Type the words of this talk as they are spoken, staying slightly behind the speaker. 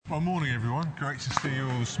Well, morning everyone. Great to see you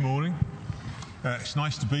all this morning. It's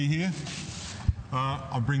nice to be here.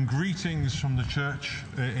 I bring greetings from the church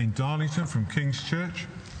in Darlington, from King's Church.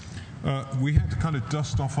 We had to kind of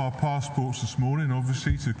dust off our passports this morning,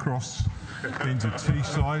 obviously, to cross into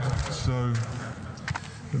Teesside, so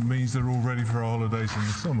it means they're all ready for our holidays in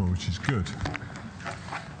the summer, which is good.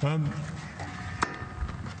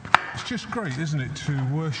 It's just great, isn't it, to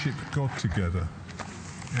worship God together.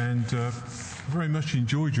 And I very much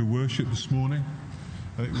enjoyed your worship this morning.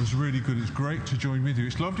 It was really good. It's great to join with you.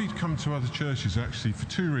 It's lovely to come to other churches, actually, for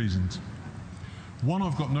two reasons. One,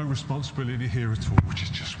 I've got no responsibility here at all, which is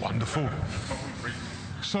just wonderful.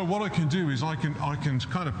 So what I can do is I can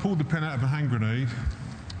kind of pull the pin out of a hand grenade,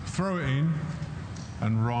 throw it in,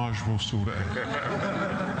 and Raj will sort it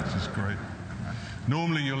out. Which is great.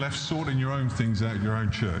 Normally you're left sorting your own things out in your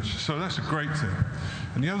own church. So that's a great thing.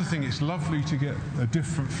 And the other thing, it's lovely to get a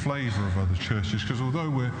different flavour of other churches, because although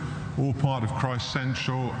we're all part of Christ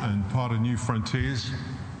Central and part of New Frontiers,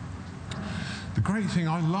 the great thing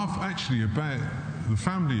I love actually about the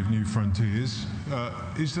family of New Frontiers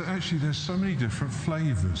is that actually there's so many different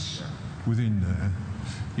flavours within there.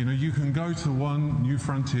 You know, you can go to one New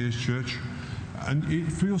Frontiers church and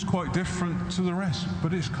it feels quite different to the rest,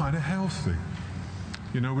 but it's kind of healthy.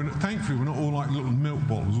 You know, thankfully we're not all like little milk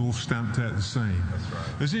bottles all stamped out the same. That's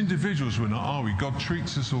right. As individuals we're not, are we? God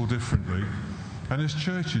treats us all differently. And as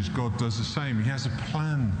churches, God does the same. He has a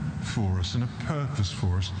plan for us and a purpose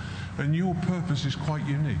for us. And your purpose is quite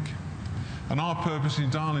unique. And our purpose in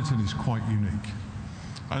Darlington is quite unique.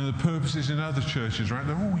 And the purposes in other churches, right,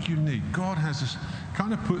 they're all unique. God has this,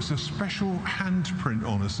 kind of puts a special handprint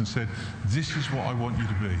on us and said, this is what I want you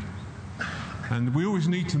to be. And we always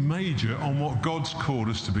need to major on what God's called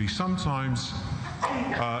us to be. Sometimes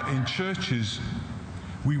in churches,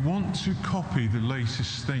 we want to copy the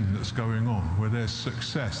latest thing that's going on, where there's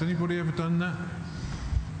success. Anybody ever done that?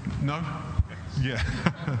 No? Yeah.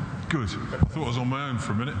 Good. I thought I was on my own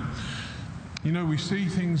for a minute. You know, we see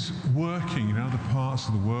things working in other parts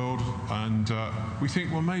of the world, and we think,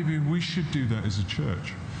 well, maybe we should do that as a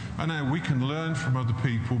church. I know we can learn from other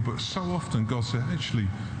people, but so often God said, actually,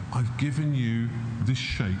 I've given you this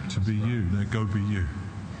shape to be you. Now go be you.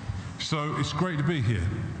 So it's great to be here.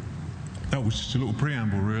 That was just a little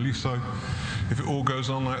preamble, really. So if it all goes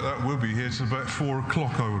on like that, we'll be here till about 4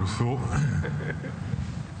 o'clock, I would have thought.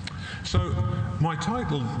 So my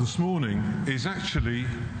title this morning is actually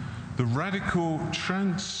The Radical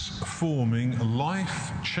Transforming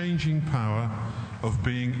Life-Changing Power of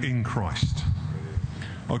Being in Christ.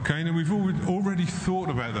 Okay, now we've already thought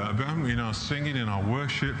about that, haven't we, in our singing, in our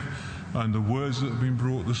worship, and the words that have been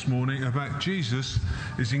brought this morning about Jesus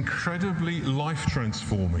is incredibly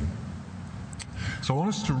life-transforming. So I want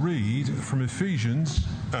us to read from Ephesians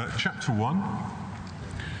chapter 1,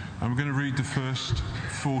 and we're going to read the first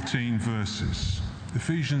 14 verses.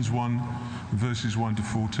 Ephesians 1, verses 1 to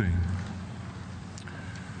 14.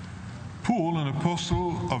 Paul, an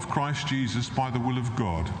apostle of Christ Jesus by the will of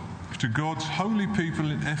God, to God's holy people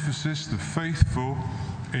in Ephesus, the faithful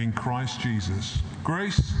in Christ Jesus.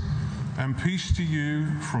 Grace and peace to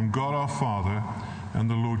you from God our Father and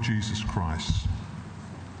the Lord Jesus Christ.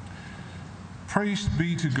 Praise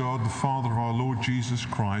be to God, the Father of our Lord Jesus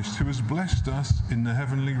Christ, who has blessed us in the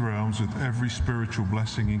heavenly realms with every spiritual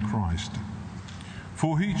blessing in Christ.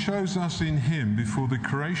 For he chose us in him before the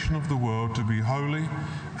creation of the world to be holy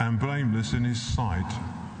and blameless in his sight.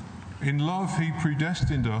 In love, he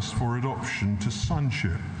predestined us for adoption to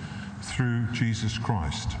sonship through Jesus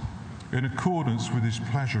Christ, in accordance with his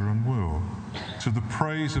pleasure and will, to the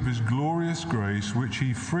praise of his glorious grace, which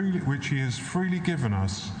he has freely given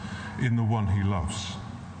us in the one he loves.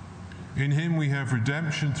 In him we have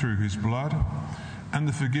redemption through his blood, and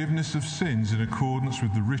the forgiveness of sins in accordance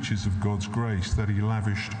with the riches of God's grace that he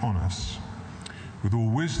lavished on us. With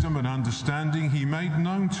all wisdom and understanding, he made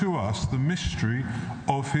known to us the mystery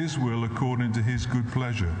of his will according to his good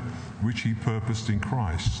pleasure, which he purposed in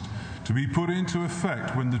Christ, to be put into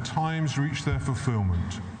effect when the times reach their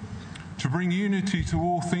fulfillment, to bring unity to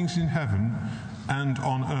all things in heaven and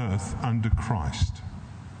on earth under Christ.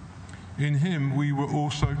 In him we were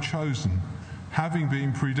also chosen, having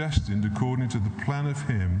been predestined according to the plan of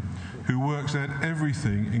him who works out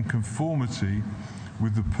everything in conformity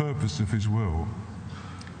with the purpose of his will,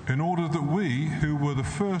 in order that we, who were the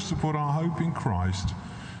first to put our hope in Christ,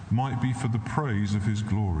 might be for the praise of his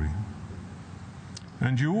glory.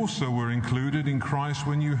 And you also were included in Christ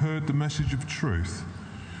when you heard the message of truth,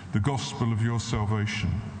 the gospel of your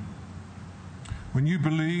salvation. When you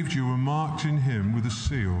believed, you were marked in him with a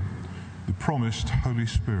seal, the promised Holy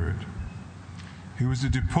Spirit. He was a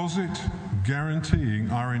deposit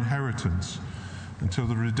guaranteeing our inheritance until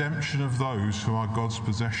the redemption of those who are God's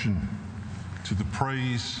possession, to the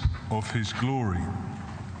praise of his glory.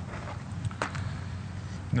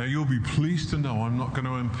 Now, you'll be pleased to know I'm not going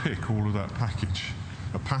to unpick all of that passage.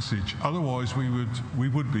 Otherwise, we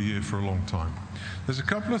would be here for a long time. There's a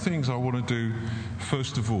couple of things I want to do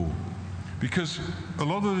first of all, because a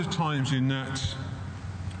lot of the times in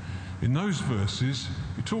those verses,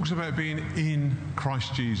 it talks about being in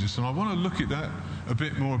Christ Jesus, and I want to look at that a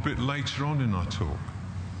bit later on in our talk.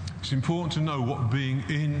 It's important to know what being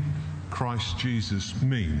in Christ Jesus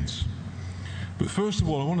means. But first of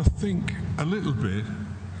all, I want to think a little bit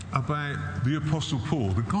about the Apostle Paul,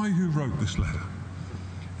 the guy who wrote this letter,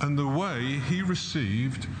 and the way he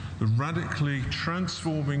received the radically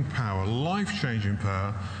transforming power, life-changing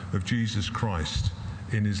power of Jesus Christ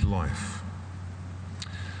in his life.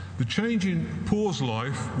 The change in Paul's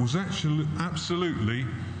life was actually absolutely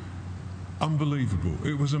unbelievable.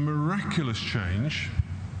 It was a miraculous change.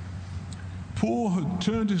 Paul had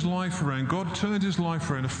turned his life around. God turned his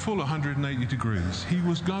life around a full 180 degrees. He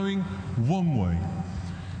was going one way.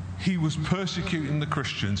 He was persecuting the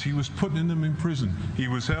Christians. He was putting them in prison. He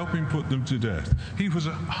was helping put them to death. He was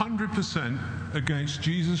 100% against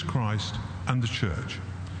Jesus Christ and the church.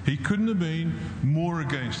 He couldn't have been more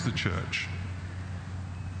against the church.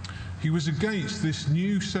 He was against this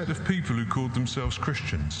new set of people who called themselves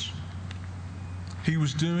Christians. He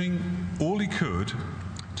was doing all he could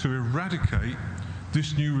to eradicate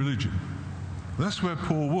this new religion. That's where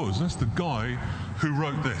Paul was. That's the guy who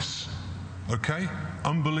wrote this. Okay?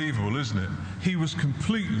 Unbelievable, isn't it? He was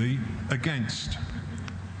completely against.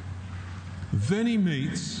 Then he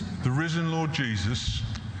meets the risen Lord Jesus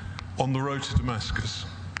on the road to Damascus,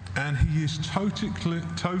 and he is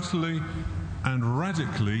totally and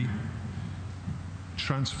radically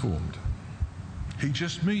transformed. He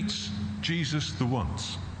just meets Jesus the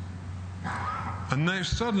once. And now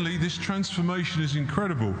suddenly this transformation is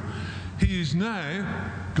incredible. He is now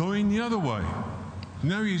going the other way.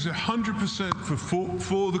 Now he's 100%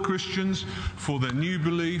 for the Christians, for their new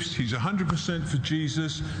beliefs. He's 100% for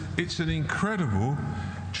Jesus. It's an incredible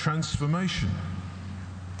transformation.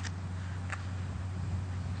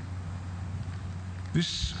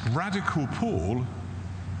 This radical Paul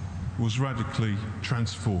was radically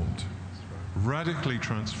transformed. Radically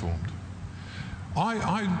transformed.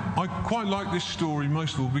 I quite like this story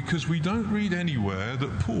most of all because we don't read anywhere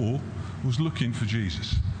that Paul was looking for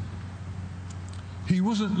Jesus. He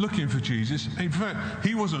wasn't looking for Jesus. In fact,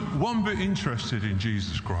 he wasn't one bit interested in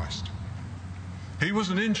Jesus Christ. He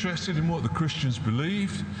wasn't interested in what the Christians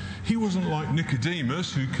believed. He wasn't like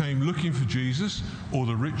Nicodemus, who came looking for Jesus, or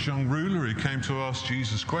the rich young ruler who came to ask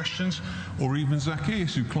Jesus questions, or even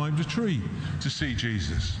Zacchaeus, who climbed a tree to see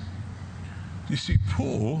Jesus. You see,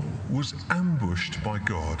 Paul was ambushed by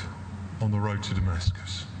God on the road to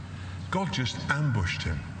Damascus. God just ambushed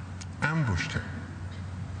him. And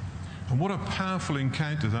what a powerful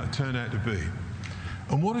encounter that turned out to be.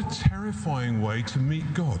 And what a terrifying way to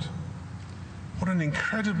meet God. What an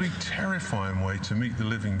incredibly terrifying way to meet the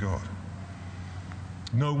living God.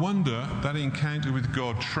 No wonder that encounter with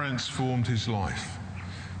God transformed his life.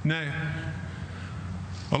 Now,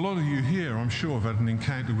 a lot of you here, I'm sure, have had an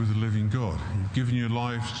encounter with the living God. You've given your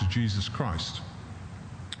lives to Jesus Christ.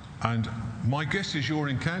 And my guess is your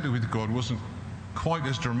encounter with God wasn't quite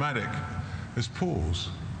as dramatic as Paul's.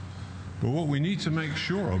 But what we need to make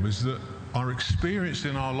sure of is that our experience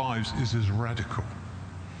in our lives is as radical.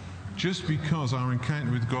 Just because our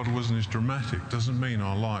encounter with God wasn't as dramatic doesn't mean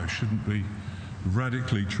our lives shouldn't be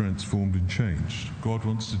radically transformed and changed. God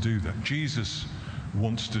wants to do that. Jesus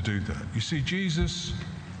wants to do that. You see, Jesus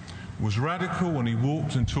was radical when he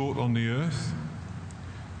walked and taught on the earth.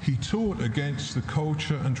 He taught against the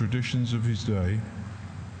culture and traditions of his day.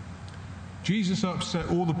 Jesus upset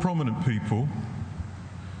all the prominent people.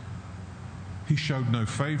 He showed no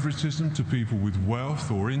favoritism to people with wealth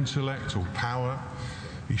or intellect or power.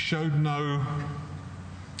 He showed no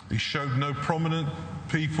prominent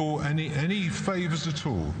people any favors at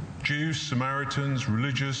all. Jews, Samaritans,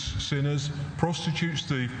 religious, sinners, prostitutes,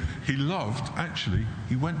 thieves. He loved, actually,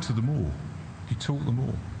 he went to them all. He taught them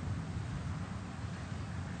all.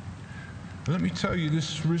 And let me tell you,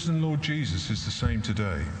 this risen Lord Jesus is the same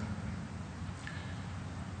today.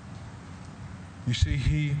 You see,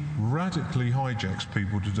 he radically hijacks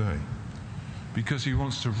people today because he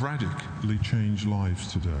wants to radically change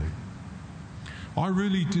lives today. I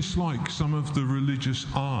really dislike some of the religious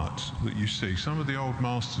art that you see. Some of the old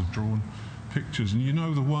masters have drawn pictures, and you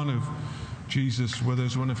know the one of Jesus where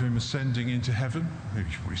there's one of him ascending into heaven? Maybe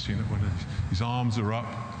you've probably seen it when his arms are up,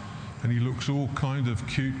 and he looks all kind of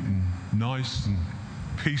cute and nice and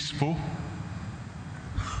peaceful.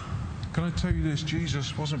 Can I tell you this?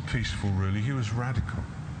 Jesus wasn't peaceful, really. He was radical.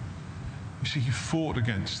 You see, he fought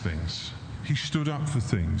against things. He stood up for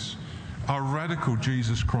things. Our radical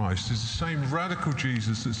Jesus Christ is the same radical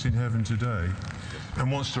Jesus that's in heaven today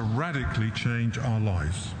and wants to radically change our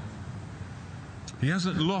lives. He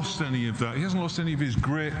hasn't lost any of that. He hasn't lost any of his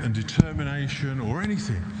grit and determination or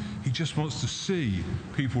anything. He just wants to see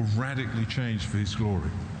people radically changed for his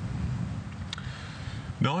glory.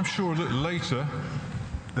 Now, I'm sure a little later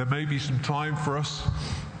there may be some time for us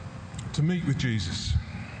to meet with Jesus,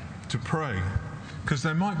 to pray, because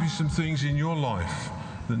there might be some things in your life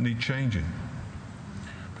that need changing.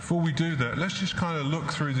 Before we do that, let's just kind of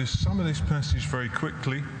look through some of this passage very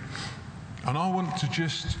quickly. And I want to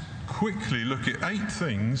just quickly look at 8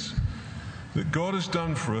 things that God has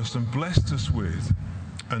done for us and blessed us with,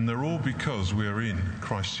 and they're all because we are in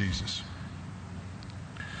Christ Jesus.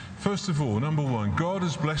 First of all, number 1, God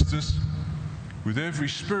has blessed us with every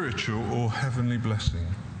spiritual or heavenly blessing.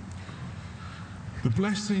 The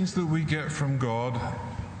blessings that we get from God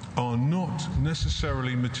are not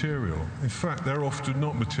necessarily material. In fact, they're often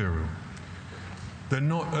not material. They're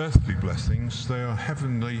not earthly blessings, they are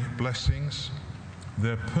heavenly blessings.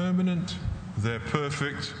 They're permanent, they're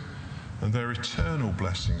perfect, and they're eternal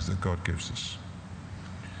blessings that God gives us.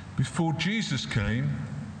 Before Jesus came,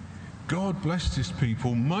 God blessed his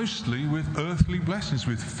people mostly with earthly blessings,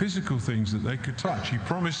 with physical things that they could touch. He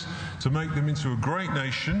promised to make them into a great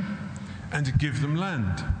nation and to give them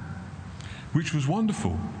land, which was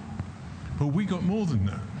wonderful. But we got more than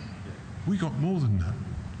that. We got more than that.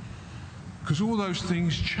 Because all those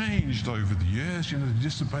things changed over the years. They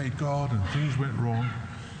disobeyed God and things went wrong.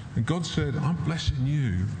 And God said, I'm blessing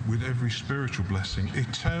you with every spiritual blessing.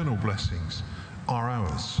 Eternal blessings are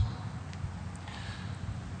ours.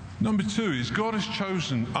 Number 2 is God has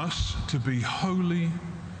chosen us to be holy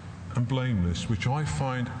and blameless, which I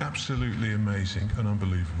find absolutely amazing and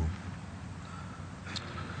unbelievable.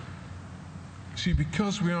 See,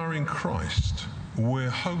 because we are in Christ, we're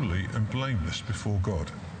holy and blameless before God.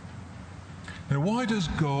 Now, why does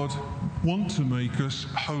God want to make us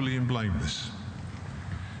holy and blameless?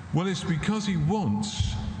 Well, it's because he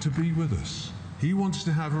wants to be with us. He wants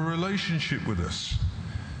to have a relationship with us.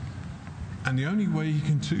 And the only way he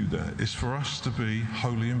can do that is for us to be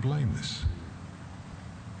holy and blameless.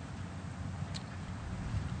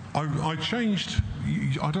 I changed,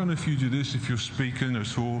 I don't know if you do this, if you're speaking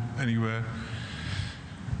at all, anywhere,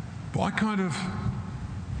 but I kind of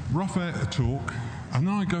rough out a talk, and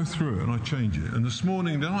then I go through it and I change it. And this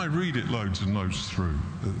morning, then I read it loads and loads through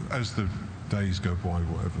as the days go by,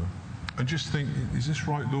 whatever. And just think, is this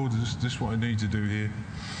right, Lord? Is this what I need to do here?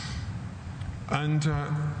 And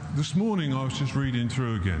this morning I was just reading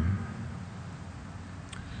through again.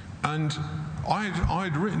 And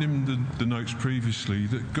I'd written in the notes previously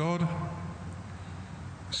that God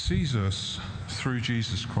sees us through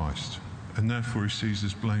Jesus Christ, and therefore he sees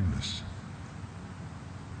us blameless.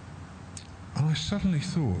 And I suddenly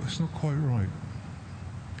thought, it's not quite right.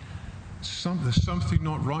 There's something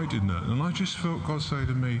not right in that. And I just felt God say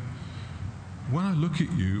to me, when I look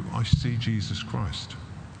at you, I see Jesus Christ.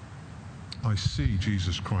 I see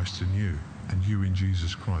Jesus Christ in you, and you in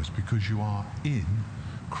Jesus Christ, because you are in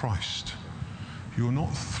Christ. You're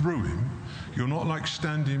not through him. You're not like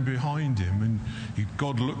standing behind him, and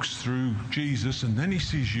God looks through Jesus, and then he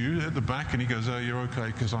sees you at the back, and he goes, oh, you're okay,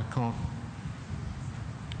 because I can't.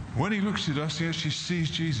 When he looks at us, he actually sees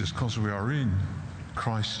Jesus, because we are in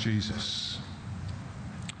Christ Jesus.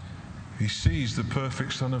 He sees the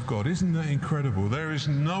perfect Son of God. Isn't that incredible? There is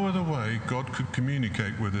no other way God could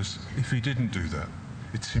communicate with us if he didn't do that.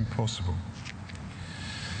 It's impossible.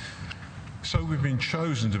 So we've been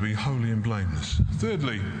chosen to be holy and blameless.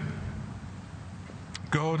 Thirdly,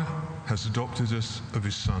 God has adopted us of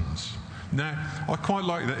his sons. Now, I quite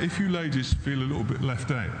like that. If you ladies feel a little bit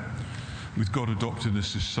left out with God adopting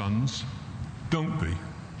us as sons, don't be.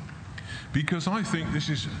 Because I think this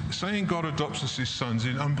is saying God adopts us as sons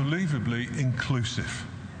is unbelievably inclusive.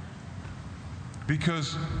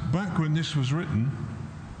 Because back when this was written,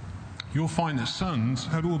 you'll find that sons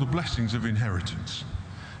had all the blessings of inheritance.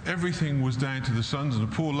 Everything was down to the sons, and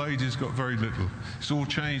the poor ladies got very little. It's all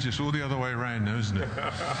changed. It's all the other way around now, isn't it?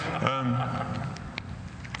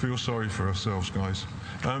 Feel sorry for ourselves, guys.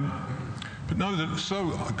 But no,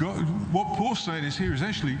 what Paul's saying is here is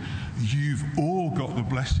actually, you've all got the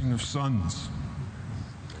blessing of sons.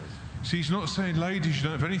 See, he's not saying, ladies, you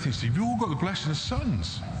don't have anything. See, you've all got the blessing of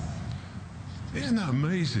sons. Isn't that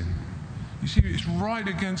amazing? You see, it's right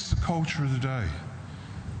against the culture of the day.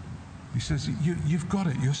 He says, you've got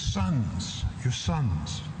it, you're sons, you're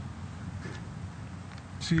sons.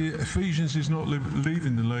 See, Ephesians is not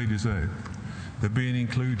leaving the ladies out. They're being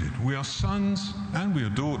included. We are sons and we are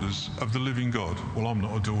daughters of the living God. Well, I'm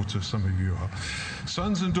not a daughter, some of you are.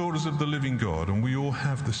 Sons and daughters of the living God, and we all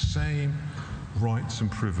have the same rights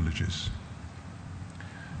and privileges.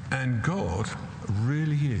 And God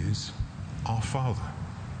really is our Father.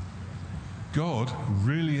 God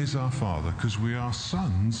really is our Father because we are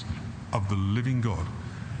sons of the living God.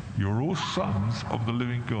 You're all sons of the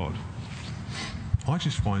living God. I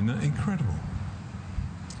just find that incredible.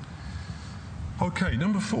 Okay,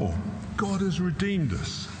 number 4. God has redeemed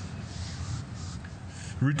us.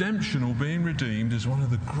 Redemption, or being redeemed, is one of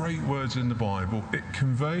the great words in the Bible. It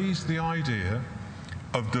conveys the idea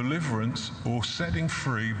of deliverance or setting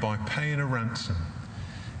free by paying a ransom.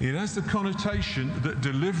 It has the connotation that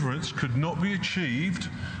deliverance could not be achieved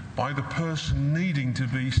by the person needing to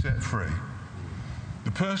be set free.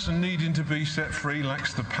 The person needing to be set free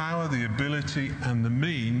lacks the power, the ability, and the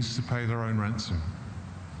means to pay their own ransom.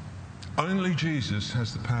 Only Jesus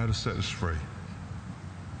has the power to set us free.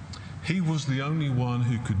 He was the only one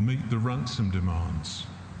who could meet the ransom demands.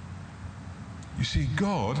 You see,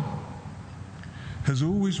 God has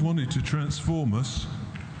always wanted to transform us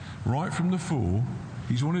right from the fall.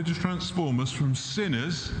 He's wanted to transform us from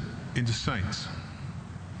sinners into saints.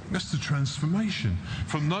 That's the transformation.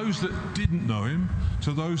 From those that didn't know him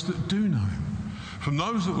to those that do know him. From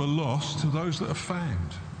those that were lost to those that are found.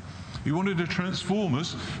 He wanted to transform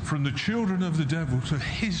us from the children of the devil to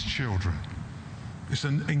his children. It's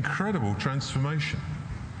an incredible transformation.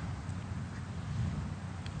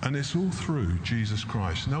 And it's all through Jesus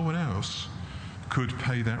Christ. No one else could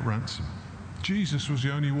pay that ransom. Jesus was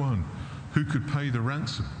the only one who could pay the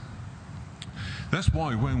ransom. That's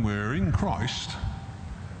why when we're in Christ,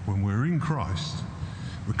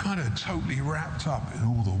 we're kind of totally wrapped up in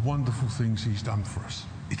all the wonderful things he's done for us.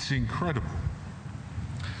 It's incredible.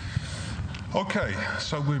 Okay,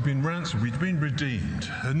 so we've been ransomed, we've been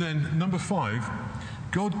redeemed. And then number 5,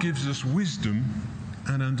 God gives us wisdom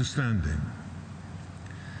and understanding.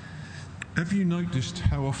 Have you noticed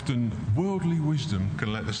how often worldly wisdom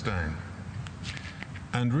can let us down?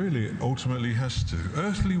 And really, it ultimately has to.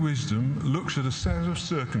 Earthly wisdom looks at a set of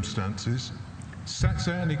circumstances, sets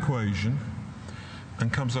out an equation,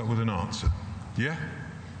 and comes up with an answer. Yeah?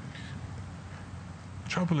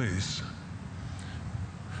 Trouble is,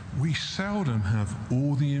 we seldom have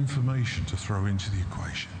all the information to throw into the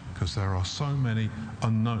equation because there are so many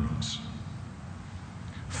unknowns.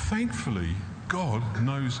 Thankfully, God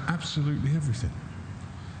knows absolutely everything.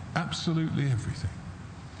 Absolutely everything.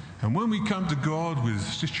 And when we come to God with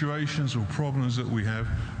situations or problems that we have,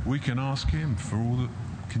 we can ask him for all the,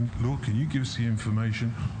 Lord, can you give us the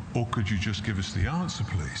information, or could you just give us the answer,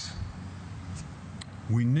 please?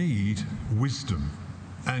 We need wisdom,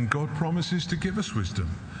 and God promises to give us wisdom.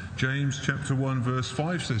 James chapter 1 verse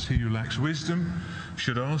 5 says, he who lacks wisdom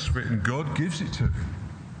should ask for it, and God gives it to him.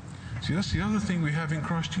 See, that's the other thing we have in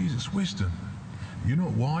Christ Jesus, wisdom. You're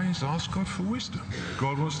not wise? Ask God for wisdom.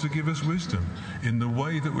 God wants to give us wisdom in the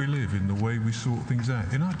way that we live, in the way we sort things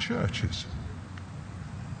out, in our churches.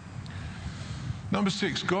 Number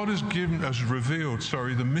 6, God has revealed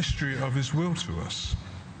the mystery of his will to us.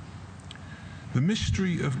 The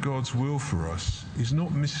mystery of God's will for us is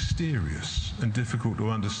not mysterious and difficult to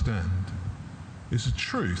understand. It's a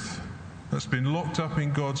truth that's been locked up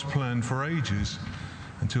in God's plan for ages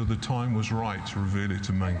until the time was right to reveal it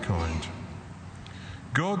to mankind.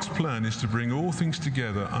 God's plan is to bring all things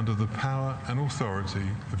together under the power and authority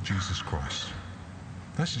of Jesus Christ.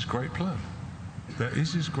 That's his great plan. That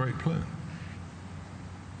is his great plan.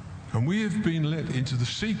 And we have been let into the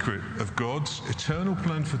secret of God's eternal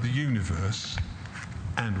plan for the universe,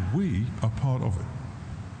 and we are part of it.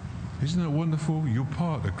 Isn't that wonderful? You're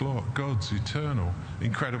part of God's eternal,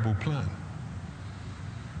 incredible plan.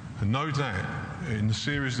 And no doubt, in the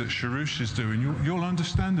series that Sharush is doing, you'll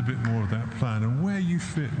understand a bit more of that plan and where you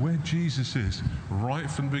fit, where Jesus is, right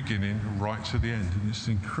from the beginning, right to the end. And it's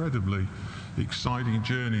an incredibly exciting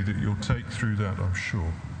journey that you'll take through that, I'm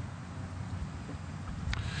sure.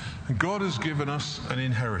 And God has given us an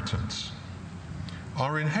inheritance.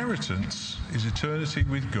 Our inheritance is eternity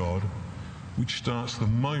with God, which starts the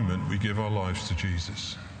moment we give our lives to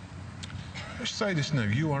Jesus. Let's say this now.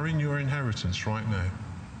 You are in your inheritance right now.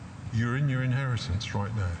 You're in your inheritance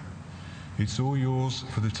right now. It's all yours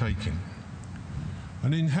for the taking.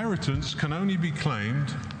 An inheritance can only be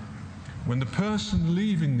claimed when the person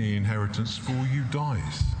leaving the inheritance for you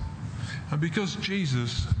dies. And because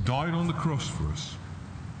Jesus died on the cross for us,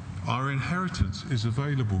 our inheritance is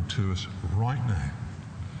available to us right now.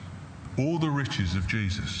 all the riches of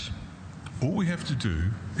Jesus. All we have to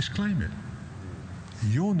do is claim it.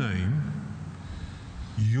 Your name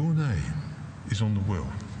is on the will.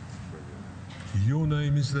 Your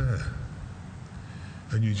name is there.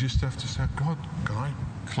 And you just have to say, God, can I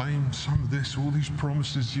claim some of this, all these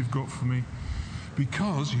promises you've got for me?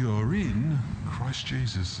 Because you're in Christ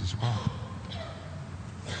Jesus as well.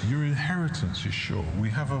 Your inheritance is sure. We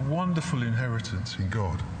have a wonderful inheritance in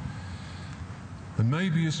God. And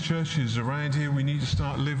maybe as churches around here, we need to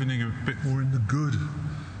start living a bit more in the good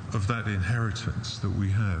of that inheritance that we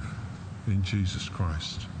have in Jesus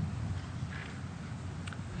Christ.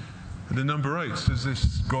 And then number 8 says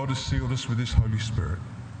this: God has sealed us with his Holy Spirit.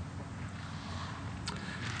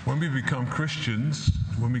 When we become Christians,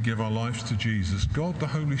 when we give our lives to Jesus, God the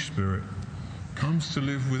Holy Spirit comes to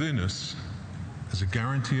live within us as a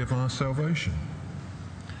guarantee of our salvation.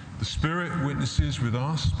 The Spirit witnesses with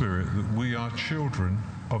our spirit that we are children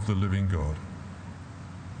of the living God.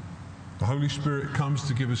 The Holy Spirit comes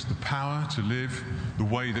to give us the power to live the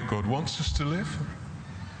way that God wants us to live.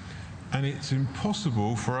 And it's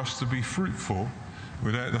impossible for us to be fruitful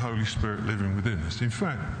without the Holy Spirit living within us. In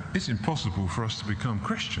fact, it's impossible for us to become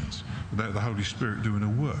Christians without the Holy Spirit doing a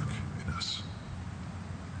work in us.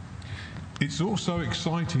 It's also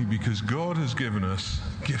exciting because God has given us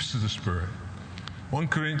gifts of the Spirit. 1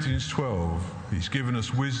 Corinthians 12, he's given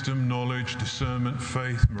us wisdom, knowledge, discernment,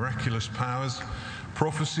 faith, miraculous powers,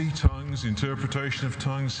 prophecy, tongues, interpretation of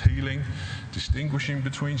tongues, healing, distinguishing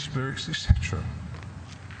between spirits, etc.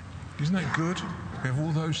 Isn't that good? We have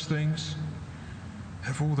all those things.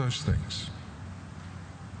 Have all those things.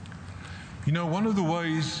 You know, one of the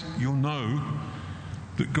ways you'll know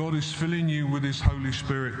that God is filling you with his Holy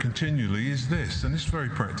Spirit continually is this, and it's very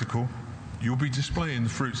practical. You'll be displaying the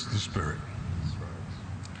fruits of the Spirit.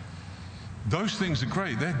 Those things are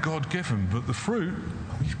great, they're God-given, but the fruit,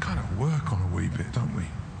 we kind of work on a wee bit, don't we?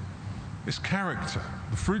 It's character.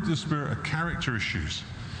 The fruit of the Spirit are character issues.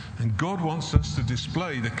 And God wants us to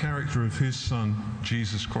display the character of his Son,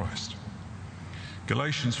 Jesus Christ.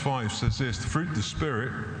 Galatians 5 says this: the fruit of the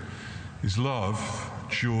Spirit is love,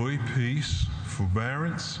 joy, peace,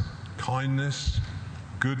 forbearance, kindness,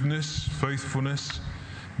 goodness, faithfulness,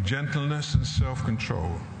 gentleness, and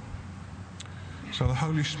self-control. So the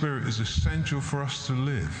Holy Spirit is essential for us to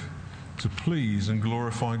live, to please and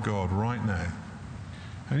glorify God right now.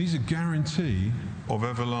 And he's a guarantee of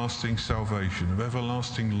everlasting salvation, of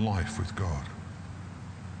everlasting life with God.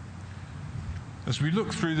 As we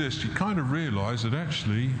look through this, you kind of realize that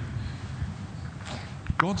actually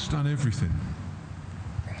God's done everything.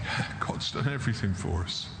 God's done everything for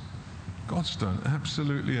us. God's done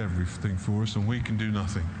absolutely everything for us, and we can do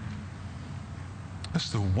nothing. That's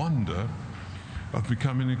the wonder of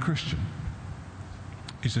becoming a Christian,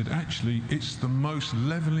 is that actually it's the most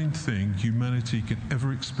leveling thing humanity can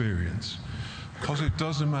ever experience. Because it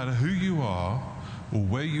doesn't matter who you are or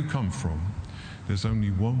where you come from, there's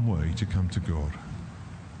only one way to come to God.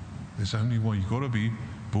 There's only one. You've got to be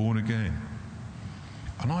born again.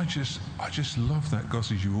 And I just love that, God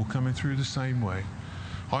says you're all coming through the same way.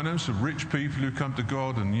 I know some rich people who come to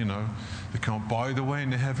God and, you know, they can't buy the way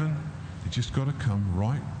into heaven. They just got to come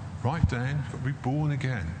right down. You've got to be born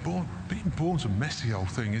again. Being born's a messy old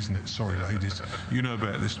thing, isn't it? Sorry, ladies. You know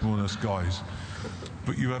about this more than us guys.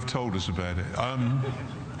 But you have told us about it.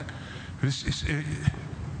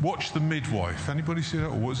 Watch The Midwife. Anybody see that?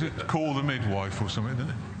 Or was it Call the Midwife or something,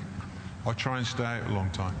 didn't it? I try and stay out a long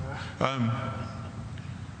time.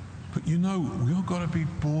 But you know, we've all got to be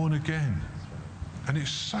born again. And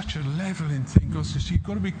it's such a leveling thing. God says, you've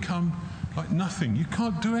got to become like nothing. You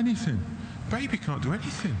can't do anything. Baby can't do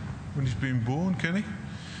anything when he's being born, can he?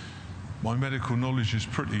 My medical knowledge is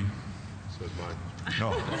pretty. So is mine.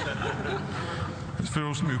 Oh. It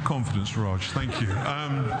fills me with confidence, Raj. Thank you.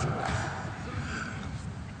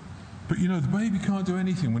 But you know, the baby can't do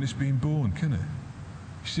anything when it's being born, can it?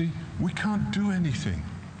 You see, we can't do anything.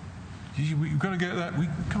 We've got to get that. We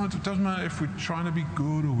can't. It doesn't matter if we're trying to be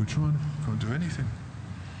good or we can't do anything.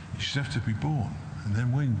 You just have to be born. And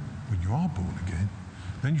then when you are born again,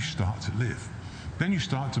 then you start to live. Then you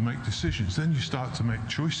start to make decisions. Then you start to make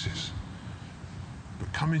choices.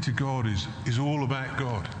 But coming to God is all about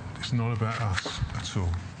God. It's not about us at all.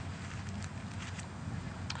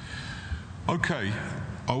 Okay,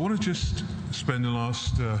 I want to just spend the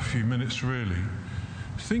last few minutes really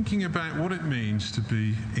thinking about what it means to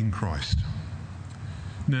be in Christ.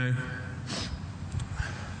 Now,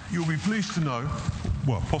 you'll be pleased to know,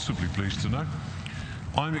 well, possibly pleased to know,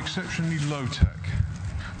 I'm exceptionally low-tech.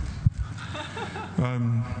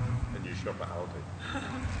 And you shop at Aldi.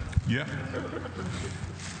 Yeah.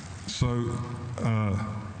 So,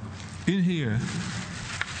 In here,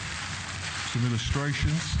 some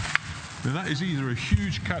illustrations. Now that is either a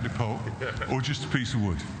huge catapult or just a piece of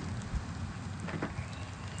wood.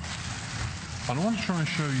 And I want to try and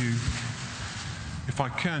show you, if I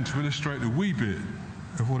can, to illustrate a wee bit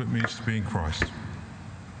of what it means to be in Christ.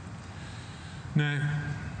 Now,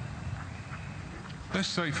 let's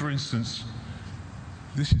say, for instance,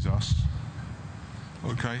 this is us.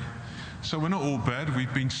 Okay? So we're not all bad.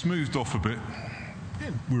 We've been smoothed off a bit.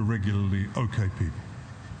 We're regularly okay people.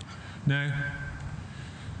 Now,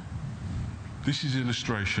 this is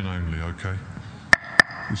illustration only, okay?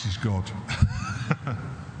 This is God.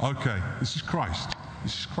 Okay, this is Christ.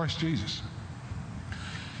 This is Christ Jesus.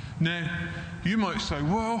 Now, you might say,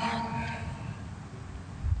 well,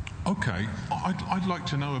 okay, I'd like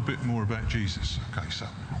to know a bit more about Jesus. Okay, so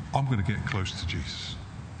I'm going to get close to Jesus.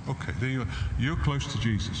 Okay, there you are. You're close to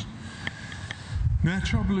Jesus. Now, the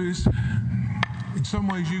trouble is, in some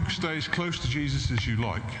ways you can stay as close to Jesus as you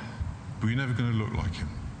like, but you're never going to look like him.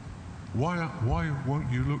 Why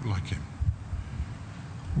won't you look like him?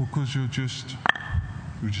 Well, because you're just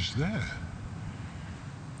there.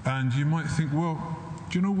 And you might think, well,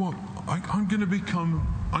 do you know what? I'm going to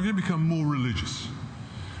become more religious.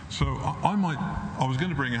 So I was going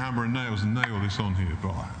to bring a hammer and nails and nail this on here,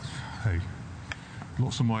 but hey,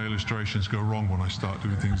 lots of my illustrations go wrong when I start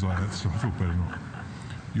doing things like that, so I thought better not.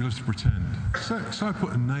 You'll have to pretend. So I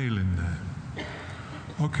put a nail in there.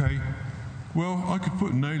 Okay, well, I could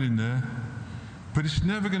put a nail in there, but it's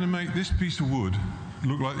never going to make this piece of wood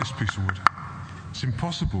look like this piece of wood. It's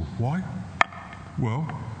impossible. Why? Well,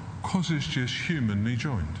 because it's just humanly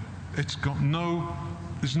joined. There's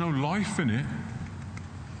no life in it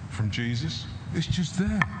from Jesus. It's just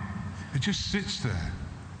there. It just sits there.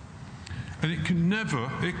 And it can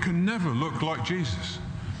never look like Jesus.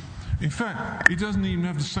 In fact, it doesn't even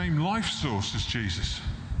have the same life source as Jesus.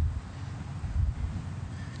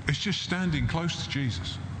 It's just standing close to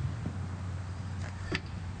Jesus.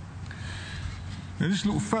 Now, this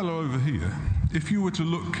little fellow over here, if you were to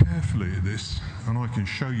look carefully at this, and I can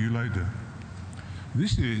show you later,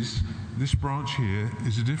 this branch here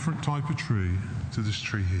is a different type of tree to this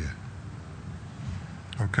tree here.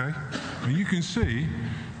 Okay? And you can see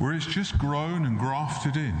where it's just grown and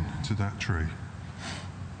grafted in to that tree.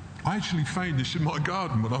 I actually found this in my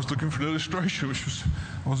garden when I was looking for an illustration, which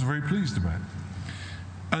I was very pleased about.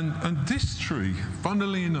 And this tree,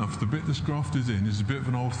 funnily enough, the bit that's grafted in is a bit of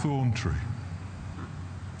an old thorn tree.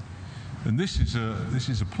 And this is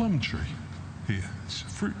a plum tree here. It's a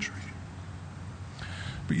fruit tree.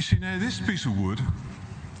 But you see now, this piece of wood,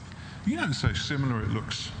 you notice how similar it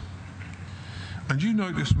looks. And you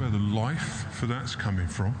notice where the life for that's coming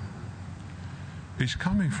from. It's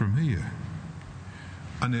coming from here.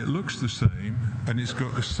 And it looks the same, and it's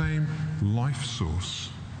got the same life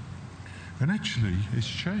source. And actually, it's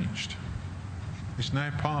changed. It's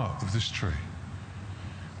now part of this tree.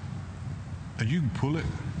 And you can pull it.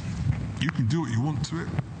 You can do what you want to it.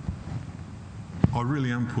 I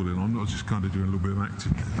really am pulling. I'm not just kind of doing a little bit of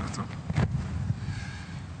acting.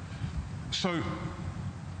 So,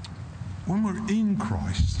 when we're in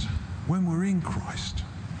Christ,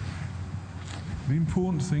 the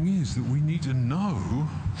important thing is that we need to know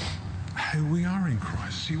how we are in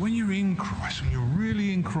Christ. See, when you're in Christ, when you're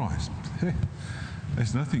really in Christ,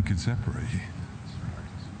 there's nothing can separate you.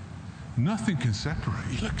 Nothing can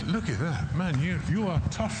separate you. Look at that. Man, you are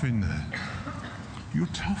tough in there. You're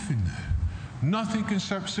tough in there. Nothing can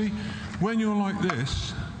separate. See, when you're like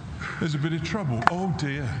this, there's a bit of trouble. Oh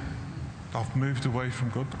dear, I've moved away from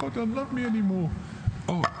God. God doesn't love me anymore.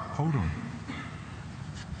 Oh, hold on.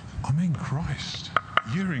 I'm in Christ.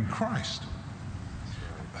 You're in Christ.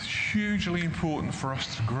 It's hugely important for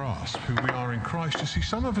us to grasp who we are in Christ. You see,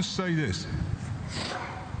 some of us say this.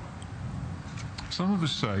 Some of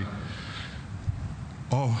us say,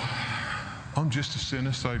 oh, I'm just a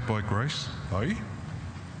sinner saved by grace. Are you?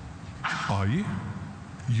 Are you?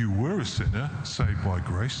 You were a sinner saved by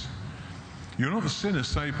grace. You're not a sinner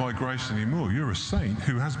saved by grace anymore. You're a saint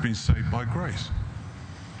who has been saved by grace.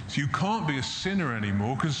 So you can't be a sinner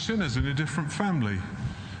anymore because sinner's in a different family.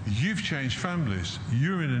 You've changed families.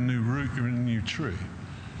 You're in a new root. You're in a new tree.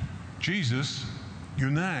 Jesus, you're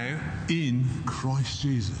now in Christ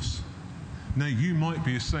Jesus. Now, you might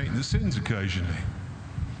be a saint that sins occasionally.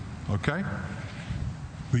 Okay?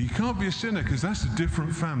 But you can't be a sinner because that's a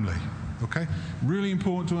different family. Okay? Really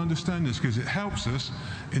important to understand this because it helps us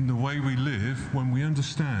in the way we live when we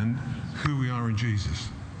understand who we are in Jesus.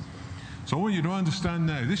 So I want you to understand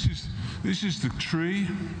now, this is the tree.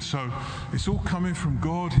 So it's all coming from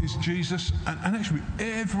God, His Jesus. And actually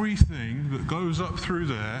everything that goes up through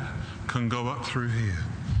there can go up through here.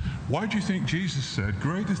 Why do you think Jesus said,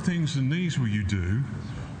 greater things than these will you do?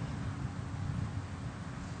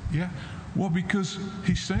 Yeah? Well, because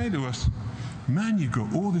he said to us, man, you've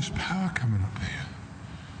got all this power coming up here.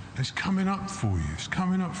 It's coming up for you. It's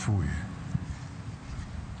coming up for you.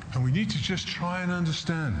 And we need to just try and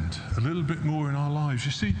understand a little bit more in our lives.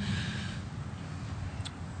 You see,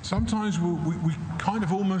 sometimes we kind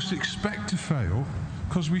of almost expect to fail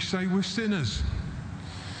because we say we're sinners.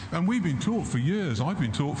 And we've been taught for years, I've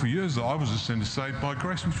been taught for years that I was a sinner saved by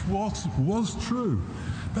grace, which was true.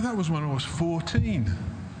 But that was when I was 14.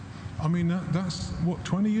 I mean, that's, what,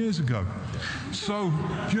 20 years ago? So,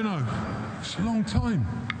 you know, it's a long time.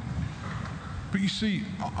 But you see,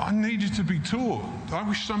 I needed to be taught. I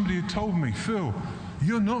wish somebody had told me, Phil,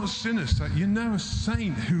 you're not a sinner, you're now a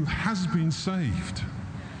saint who has been saved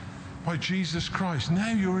by Jesus Christ.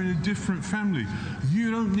 Now you're in a different family.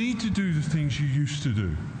 You don't need to do the things you used to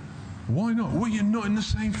do. Why not? Well, you're not in the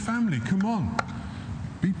same family. Come on.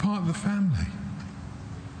 Be part of the family.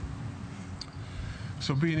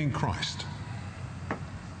 So being in Christ.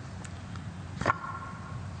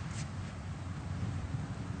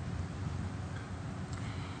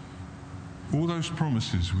 All those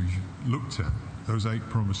promises we looked at, those 8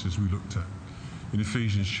 promises we looked at in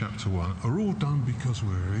Ephesians chapter 1, are all done because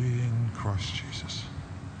we're in Christ Jesus.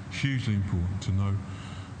 Hugely important to know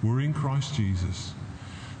we're in Christ Jesus.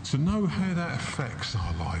 To know how that affects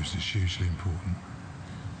our lives is hugely important.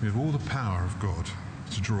 We have all the power of God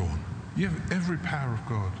to draw on. You have every power of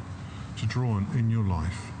God to draw on in your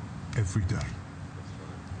life every day.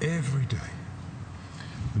 Every day.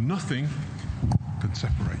 And nothing can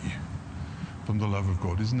separate you from the love of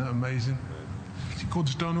God. Isn't that amazing? See,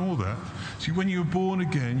 God's done all that. See, when you're born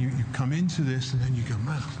again, you come into this and then you go,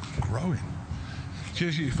 man, I'm growing.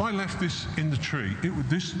 See, if I left this in the tree, it would,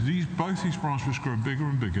 both these branches would grow bigger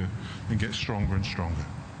and bigger and get stronger and stronger.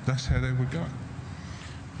 That's how they would go.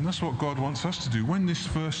 And that's what God wants us to do. When this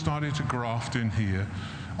first started to graft in here,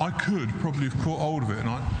 I could probably have caught hold of it, and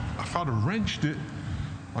if I'd have wrenched it,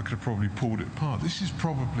 I could have probably pulled it apart. This is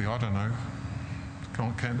probably, I don't know,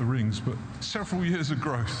 can't count the rings, but several years of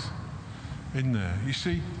growth in there. You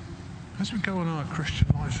see, as we go on our Christian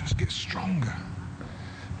lives, let's get stronger.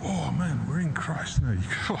 Oh man, we're in Christ now.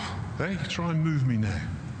 Hey, try and move me now.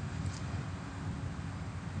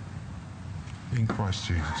 In Christ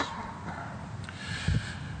Jesus.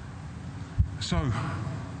 So,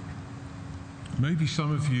 maybe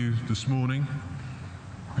some of you this morning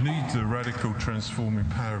need the radical transforming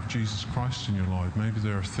power of Jesus Christ in your life. Maybe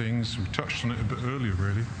there are things, we touched on it a bit earlier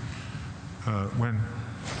really, when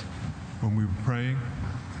we were praying.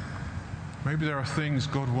 Maybe there are things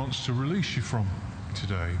God wants to release you from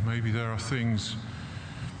today. Maybe there are things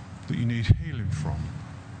that you need healing from.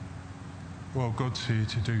 Well, God's here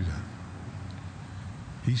to do that.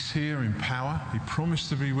 He's here in power. He promised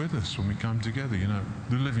to be with us when we come together. You know,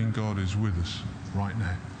 the living God is with us right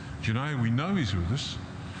now. Do you know, we know he's with us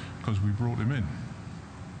because we brought him in.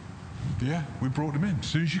 Yeah, we brought him in. As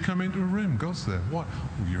soon as you come into a room, God's there. What?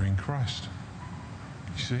 Well, you're in Christ.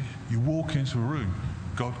 You see, you walk into a room,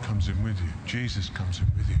 God comes in with you. Jesus comes in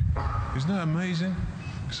with you. Isn't that amazing?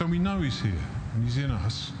 So we know he's here and he's in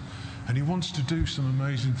us and he wants to do some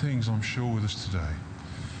amazing things, I'm sure, with us today.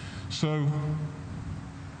 So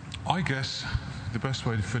I guess the best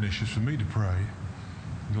way to finish is for me to pray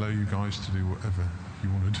and allow you guys to do whatever you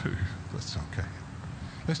want to do. That's okay.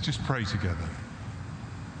 Let's just pray together.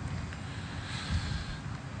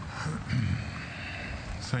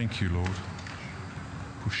 Thank you, Lord.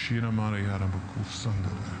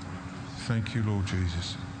 Thank you, Lord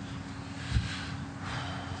Jesus.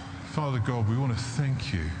 Father God, we want to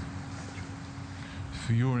thank you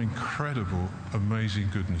for your incredible, amazing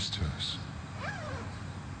goodness to us.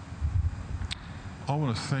 I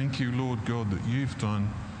want to thank you, Lord God, that you've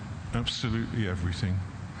done absolutely everything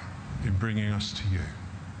in bringing us to you.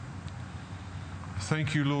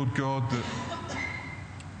 Thank you, Lord God, that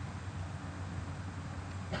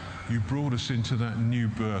you brought us into that new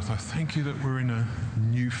birth. I thank you that we're in a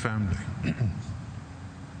new family. I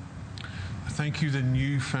thank you the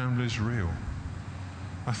new family is real.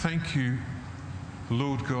 I thank you,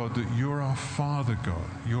 Lord God, that you're our Father God.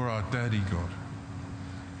 You're our Daddy God.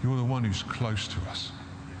 You're the one who's close to us.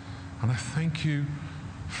 And I thank you,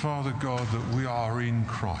 Father God, that we are in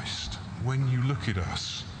Christ. When you look at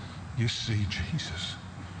us, you see Jesus.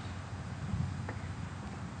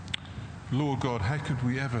 Lord God, how could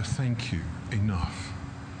we ever thank you enough?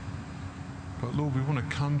 But Lord, we want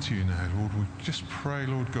to come to you now, Lord. We just pray,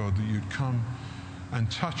 Lord God, that you'd come and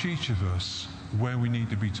touch each of us where we need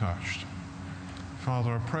to be touched.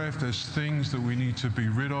 Father, I pray if there's things that we need to be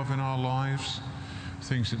rid of in our lives,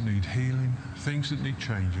 things that need healing, things that need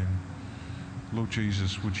changing. Lord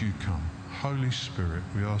Jesus, would you come? Holy Spirit,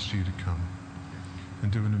 we ask you to come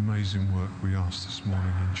and do an amazing work, we ask this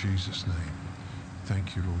morning in Jesus' name.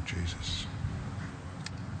 Thank you, Lord Jesus.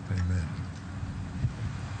 Amen.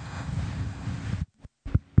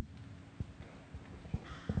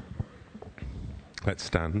 Let's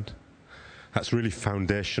stand. That's really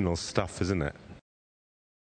foundational stuff, isn't it?